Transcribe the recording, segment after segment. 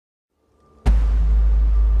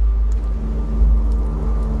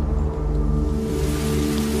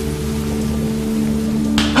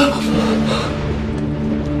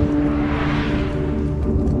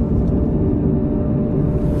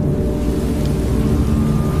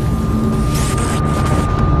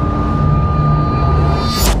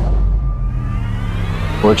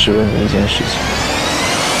我只问你一件事情：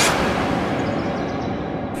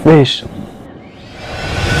为什么？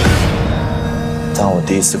当我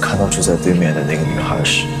第一次看到住在对面的那个女孩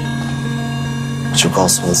时，我就告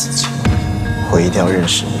诉我自己，我一定要认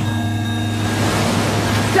识你。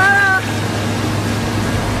加油！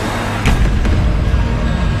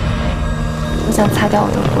我想擦掉我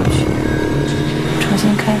的过去，重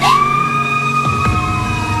新开始。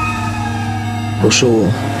我说我，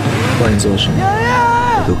不管你做什么，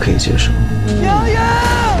我都可以接受。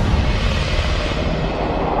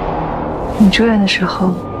你住院的时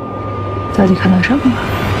候，到底看到什么了？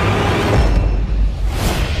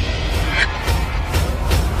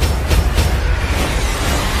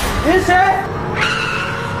你是谁？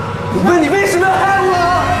我问你为什么要害我？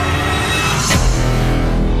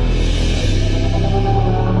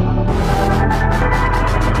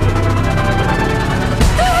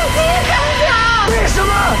对不起，小小。为什么？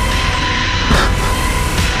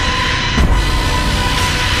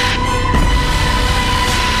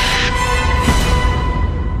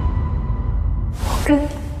我跟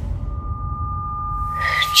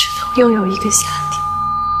只能拥有一个夏天。